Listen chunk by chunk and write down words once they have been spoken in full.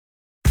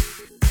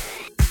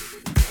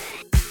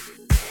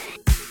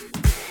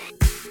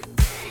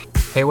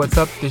Hey, what's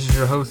up? This is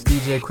your host,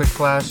 DJ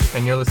Quickflash,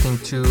 and you're listening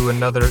to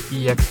another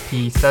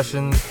EXP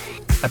Sessions,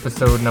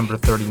 episode number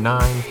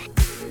 39.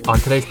 On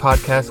today's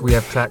podcast, we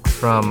have tracks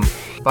from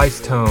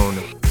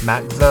Vicetone,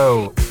 Matt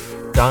Zoe,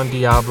 Don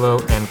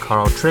Diablo, and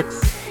Carl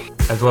Trix,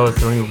 as well as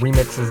 3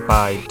 remixes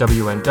by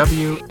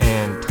WNW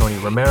and Tony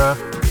Romera.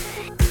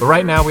 But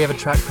right now, we have a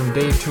track from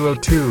Dave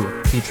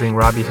 202 featuring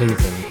Robbie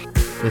Hazen.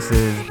 This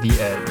is The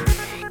Edge.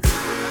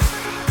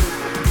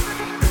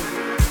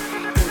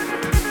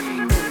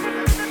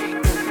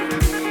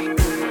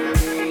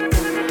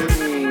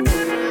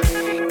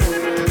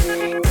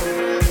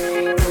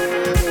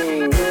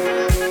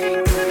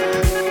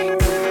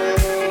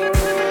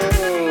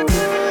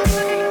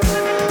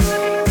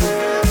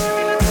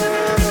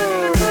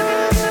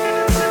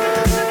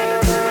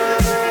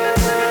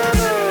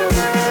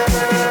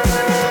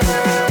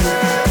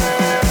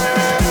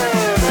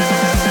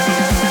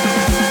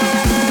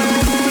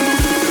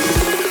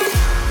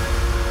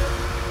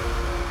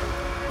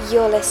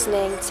 You're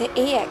listening to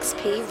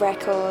EXP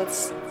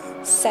Records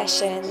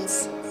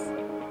Sessions.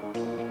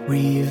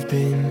 We've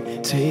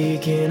been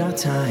taking our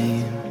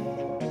time.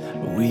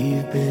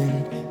 We've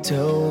been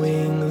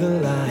towing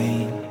the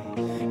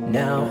line.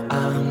 Now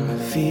I'm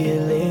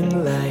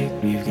feeling like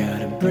we've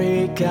gotta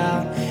break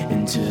out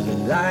into the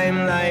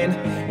limelight.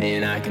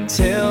 And I can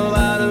tell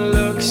by the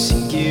looks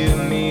you give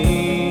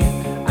me,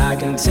 I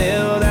can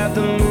tell that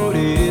the mood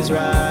is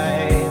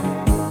right.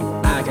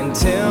 I can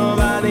tell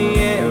by the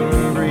air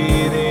I'm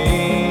breathing.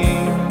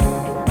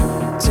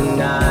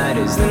 Tonight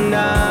is the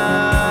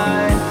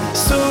night,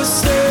 so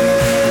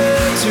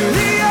step to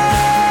the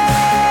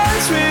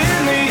edge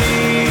with me.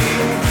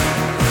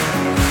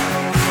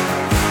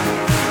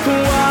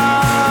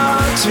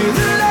 Walk to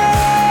the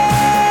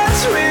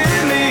ledge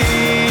with me.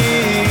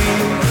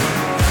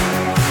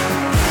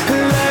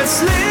 Let's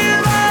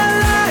live our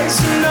lives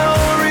with no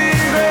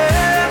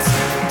regrets.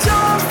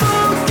 Don't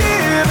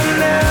forgive and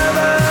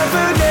never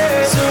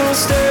forget. So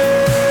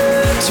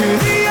step to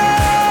the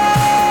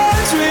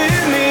edge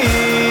with me.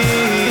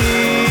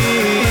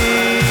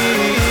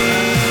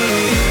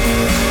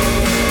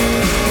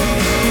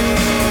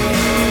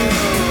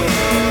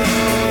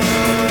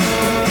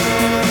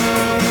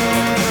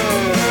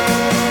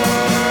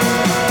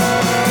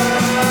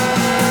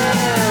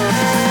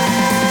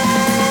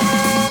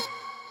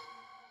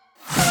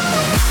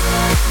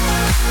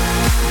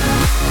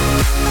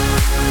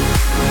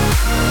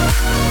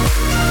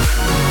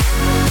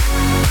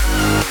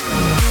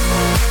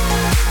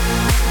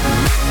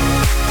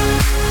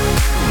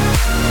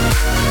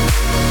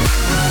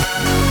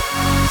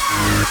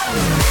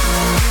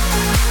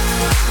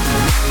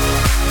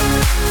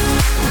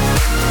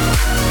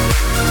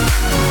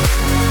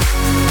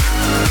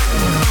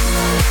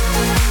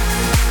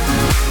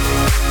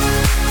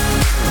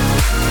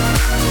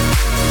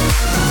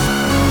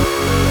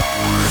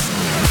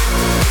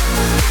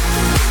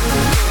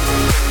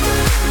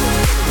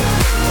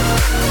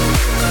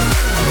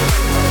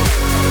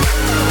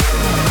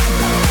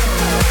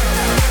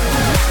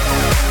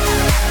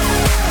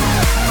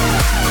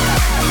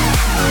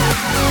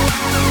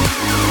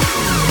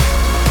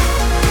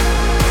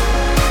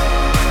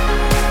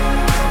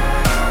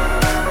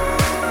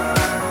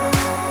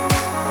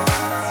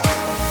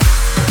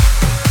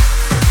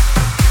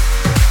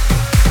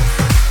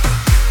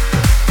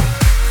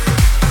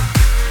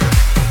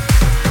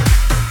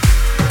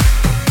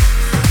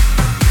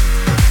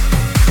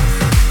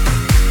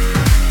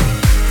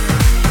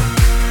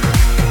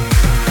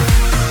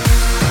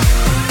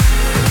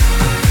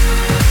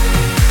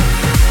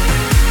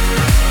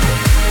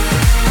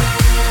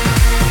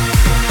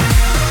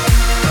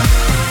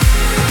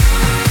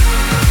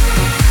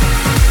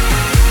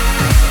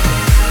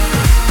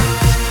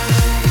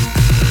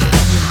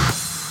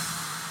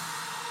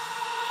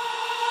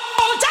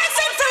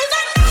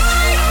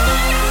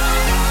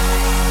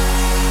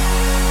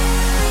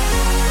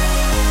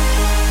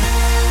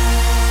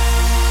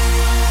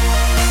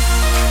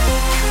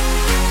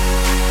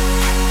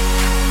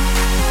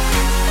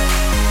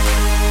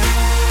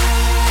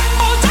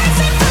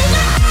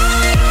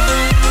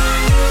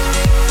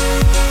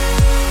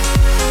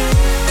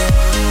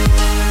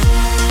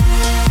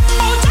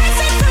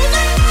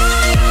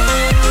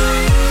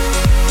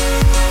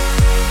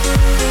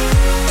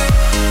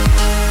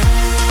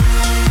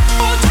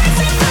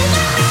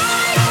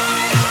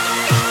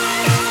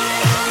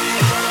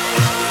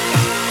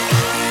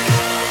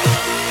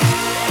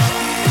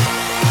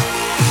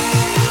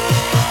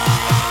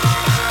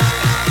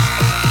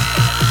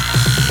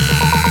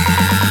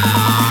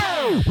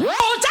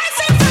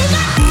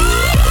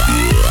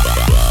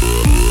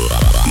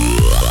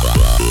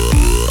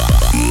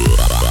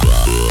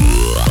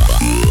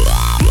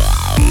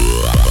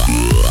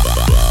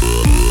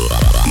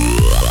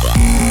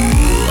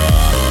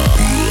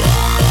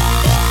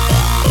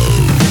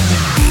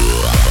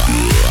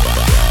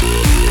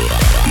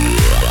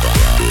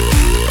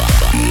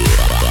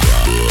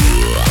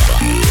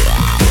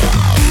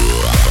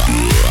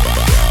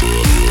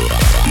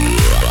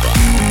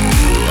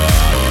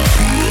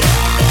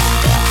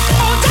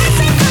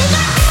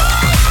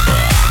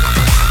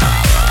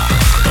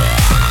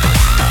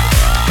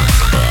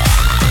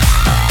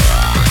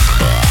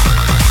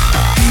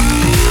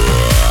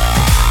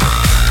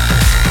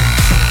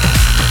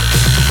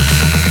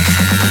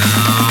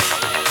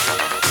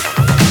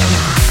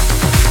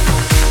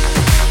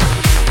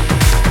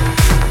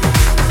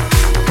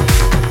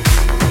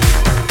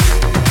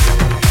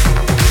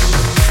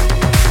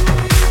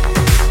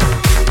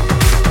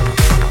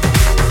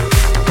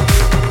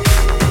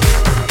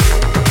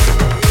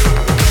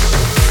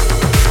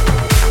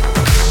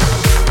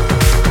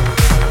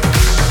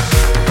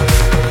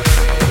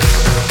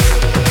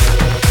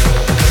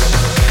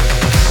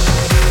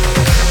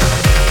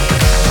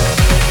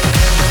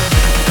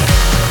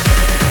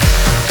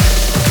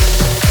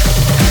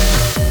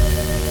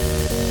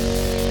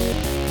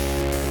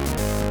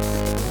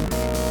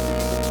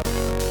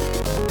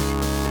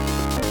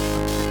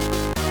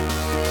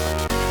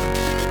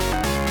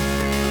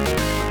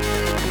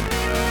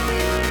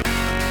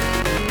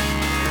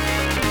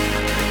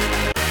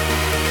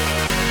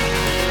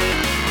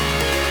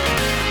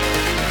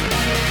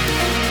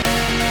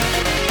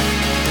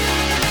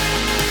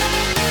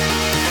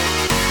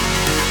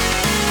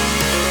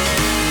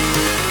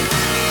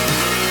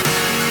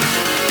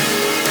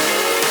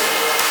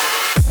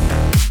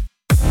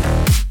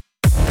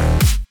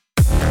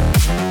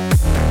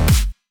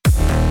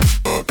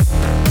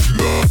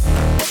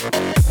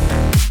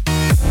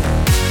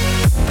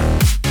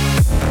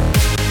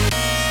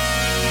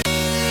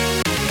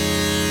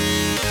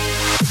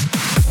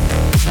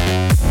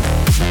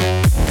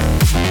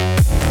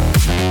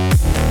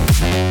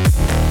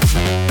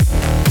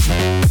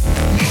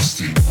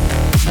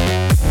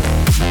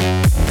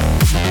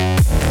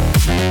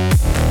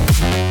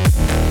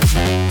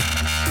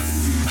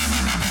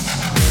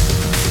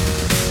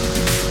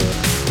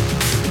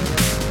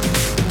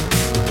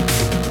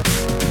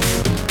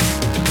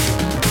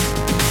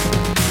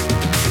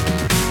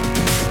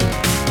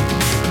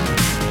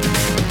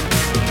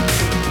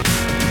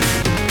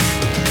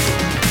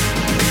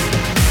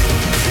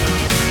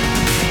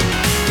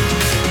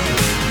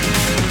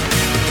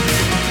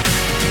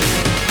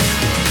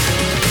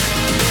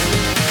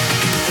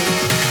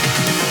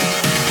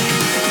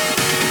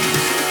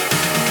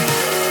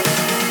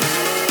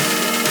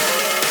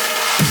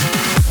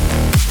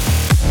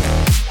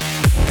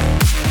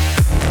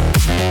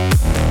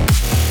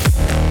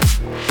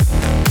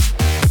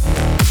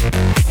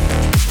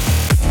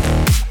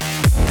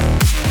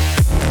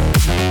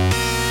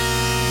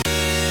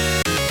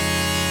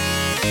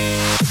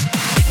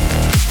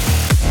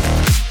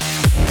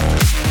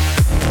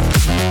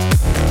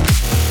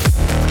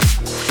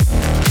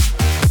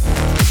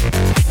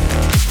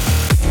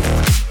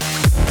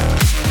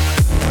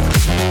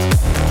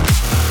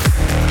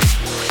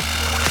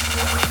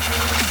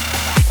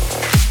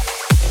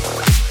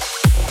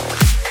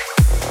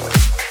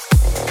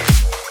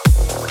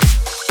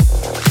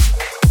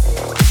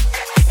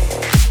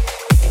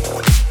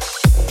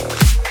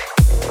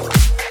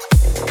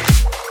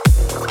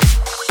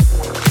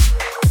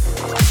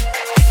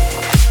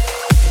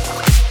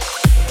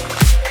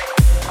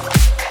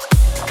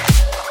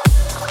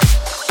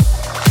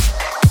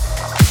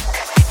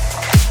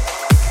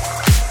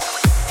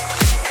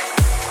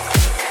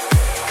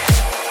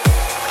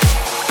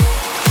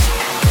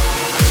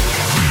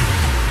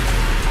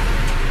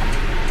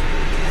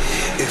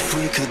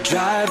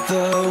 drive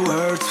the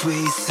words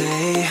we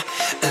say.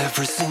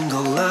 Every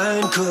single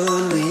line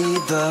could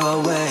lead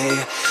the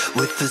way.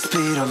 With the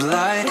speed of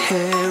light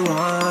here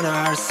on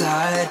our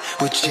side,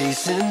 we're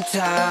chasing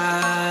time.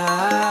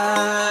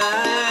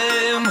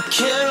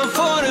 Can't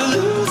afford to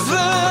lose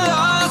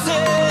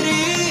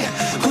velocity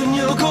when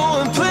you're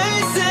going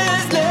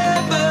places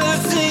never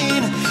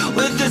seen.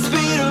 With the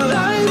speed of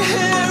light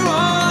here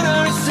on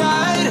our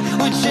side,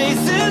 we're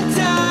chasing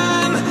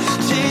time,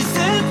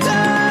 chasing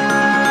time.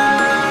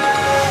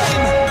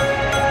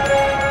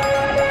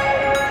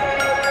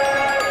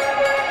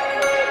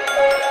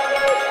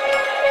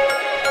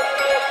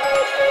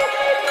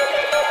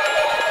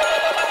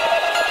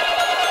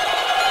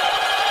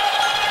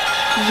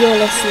 You're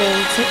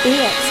listening to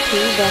EXP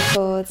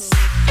Records.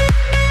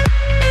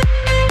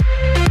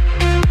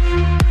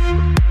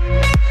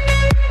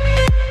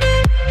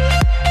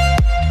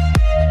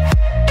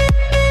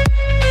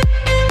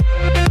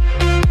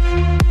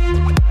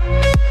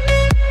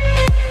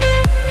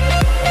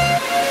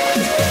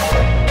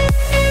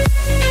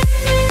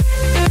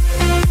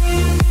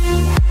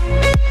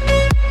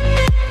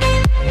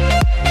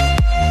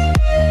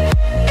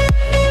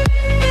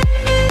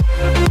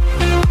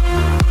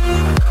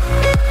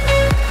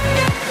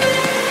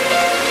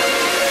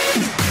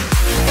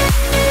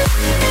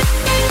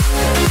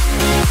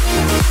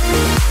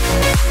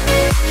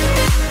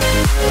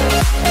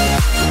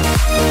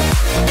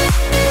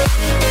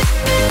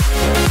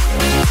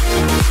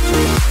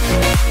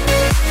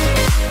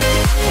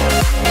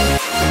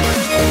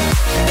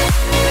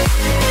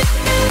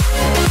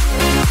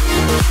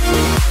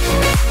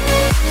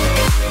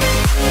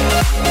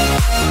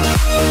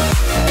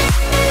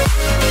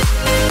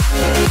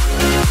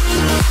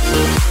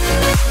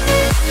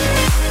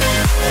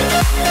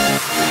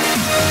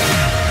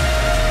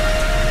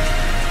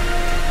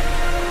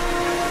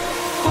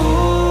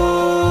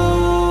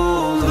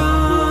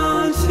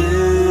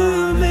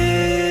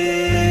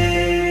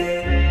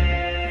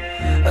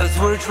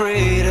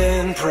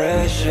 Trading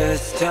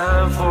precious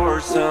time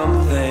for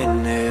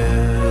something new.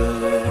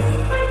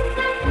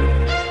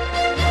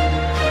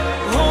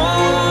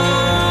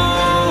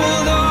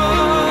 Hold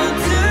on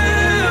to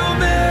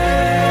me.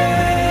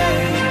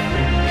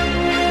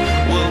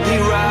 We'll be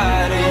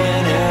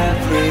riding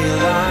every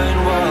line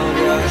while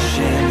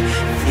rushing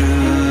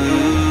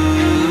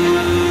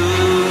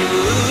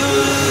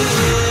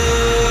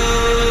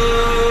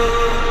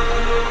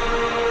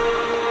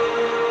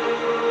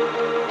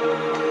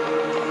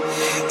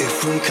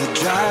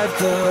drive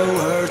the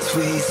words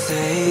we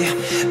say.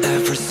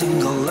 Every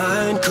single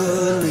line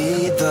could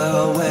lead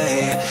the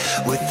way.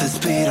 With the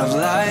speed of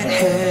light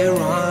here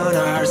on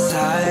our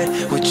side,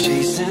 we're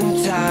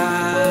chasing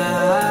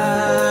time.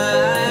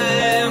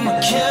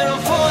 Can't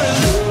afford to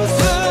lose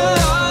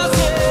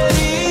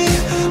velocity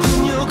when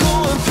you're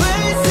going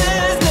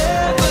places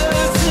never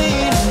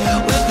seen.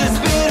 With the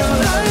speed of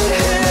light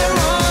here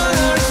on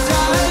our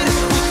side,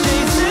 we're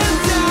chasing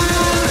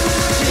time,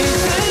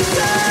 chasing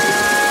time.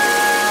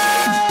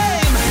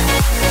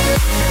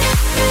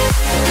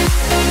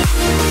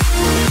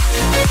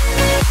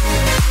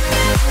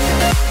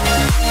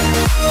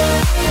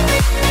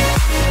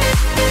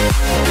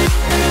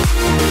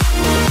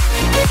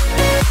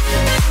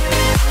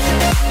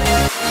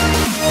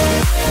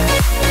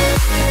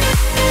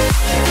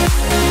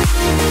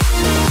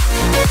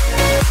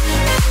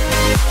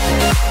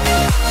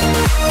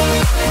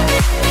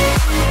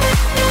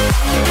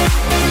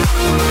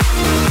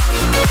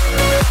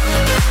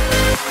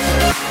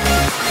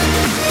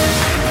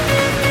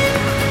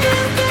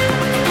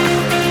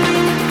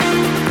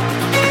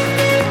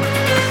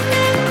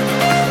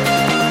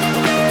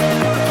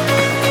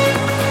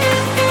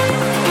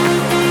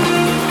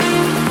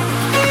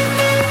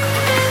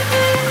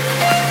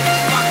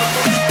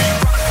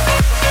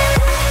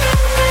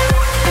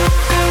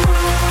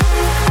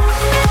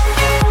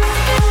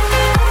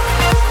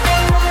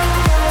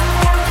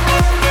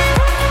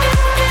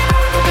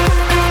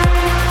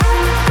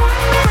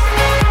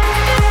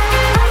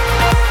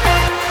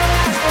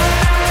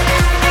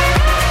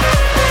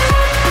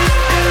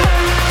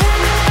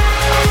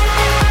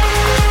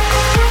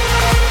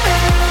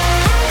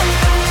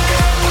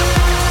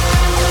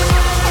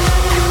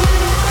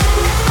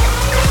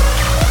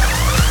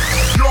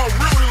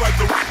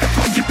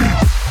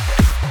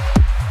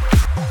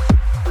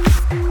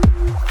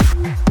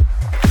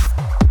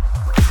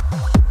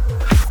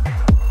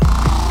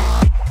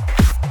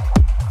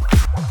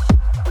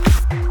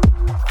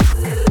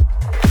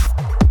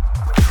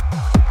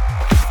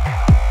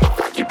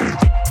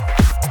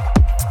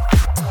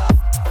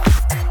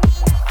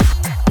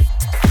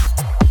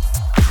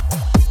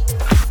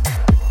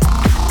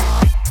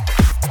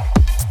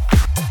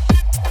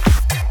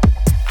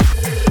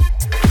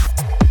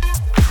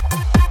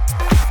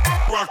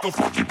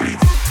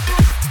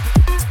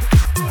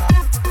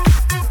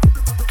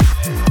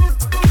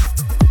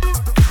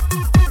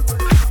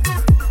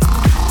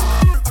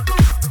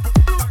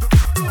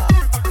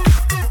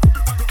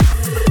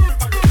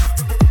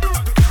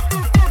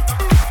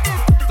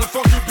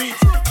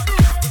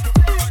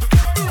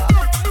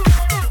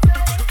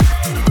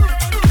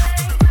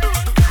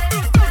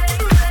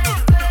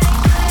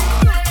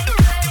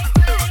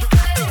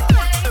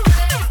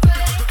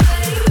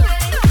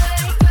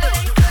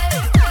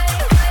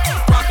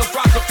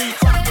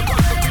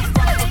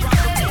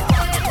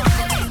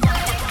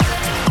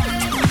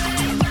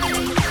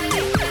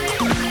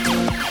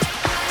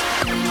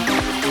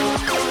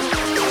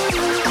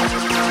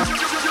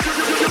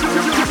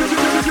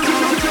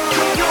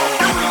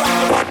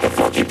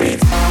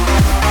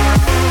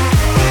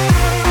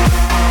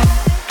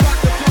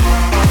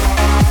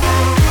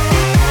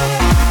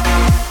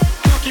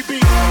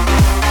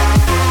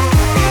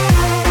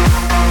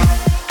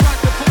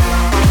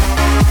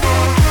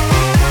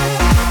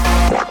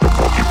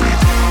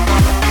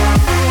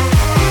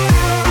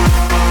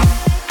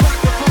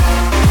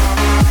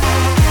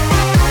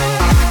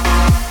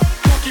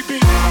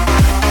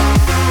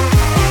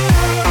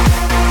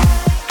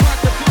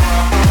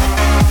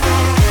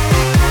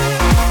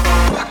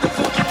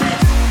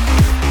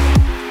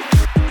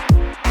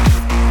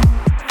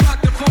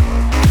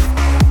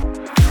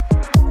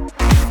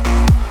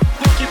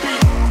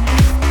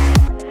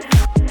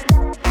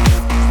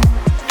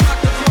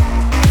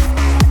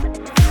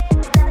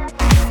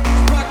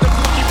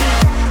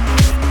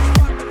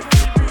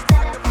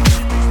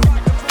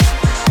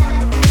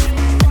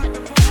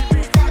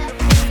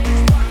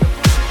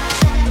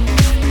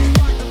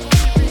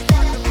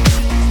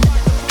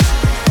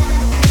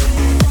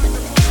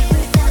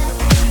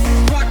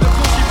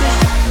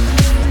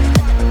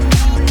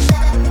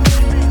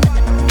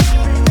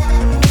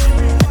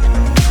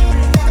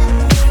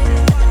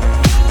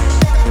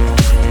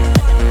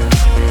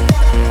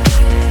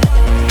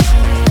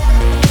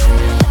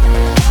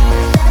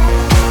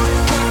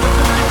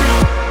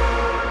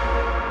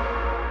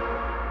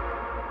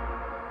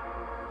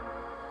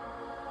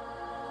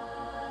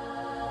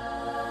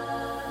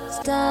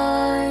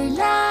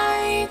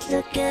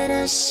 look at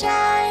us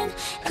shine.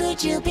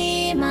 Could you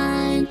be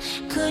mine?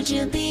 Could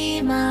you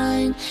be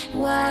mine?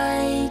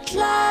 White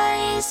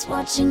lies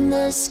watching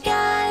the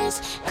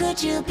skies.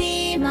 Could you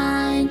be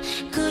mine?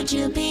 Could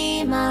you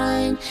be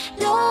mine?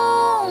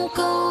 Don't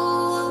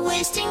go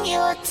wasting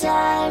your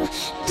time.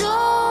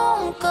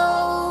 Don't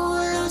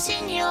go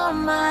losing your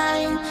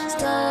mind.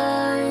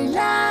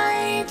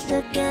 Starlight,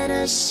 look at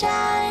us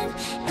shine.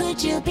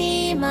 Could you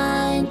be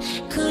mine?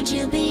 Could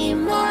you be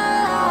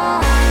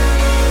mine?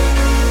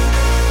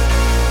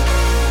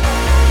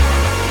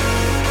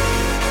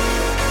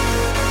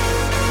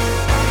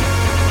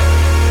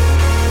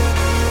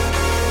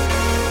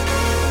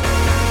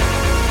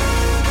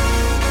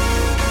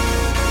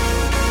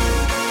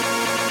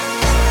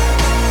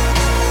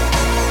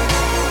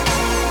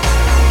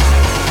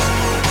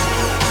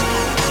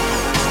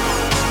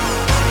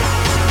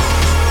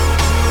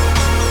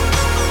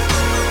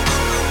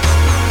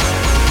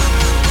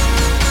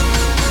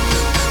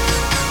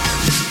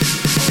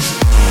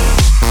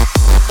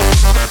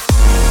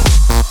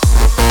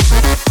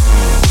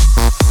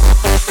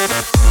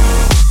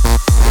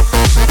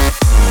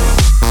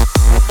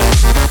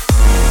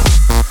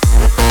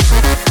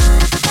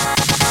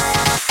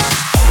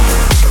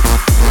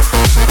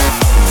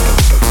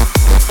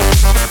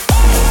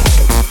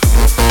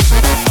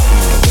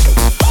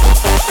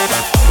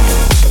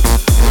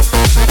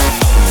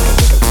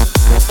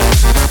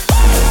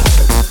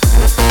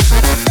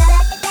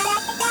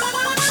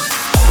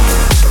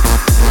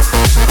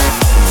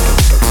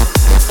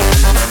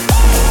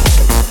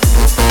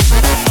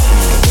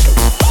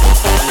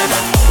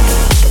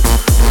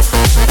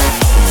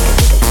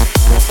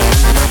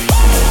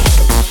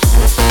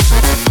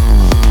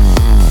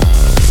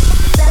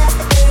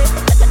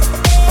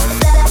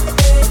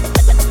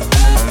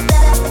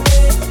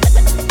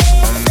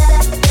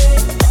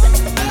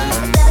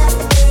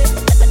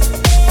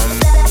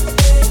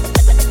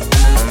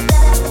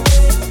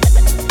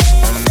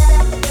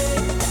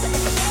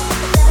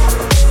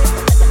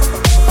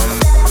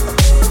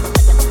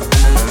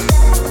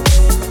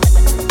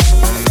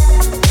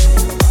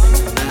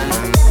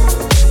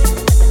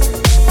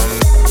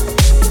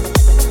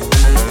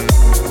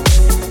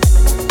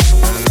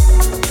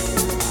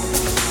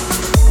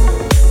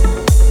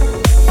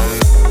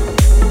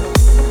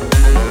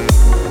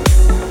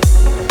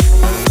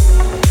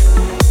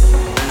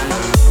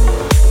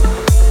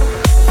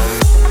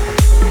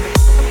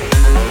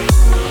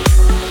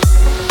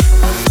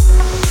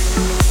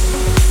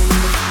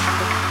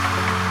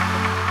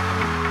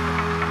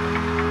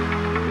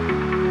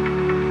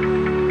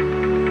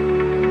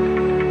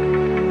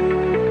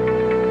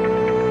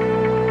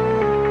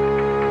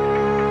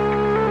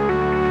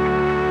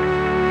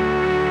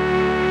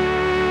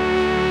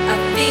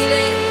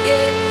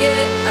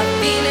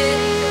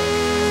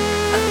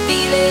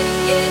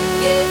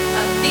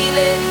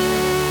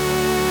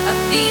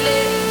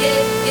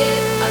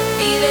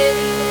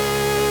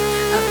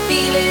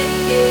 feel it,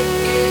 yeah,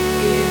 yeah,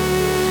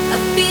 yeah. I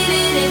feel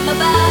it in my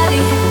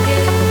body,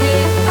 yeah.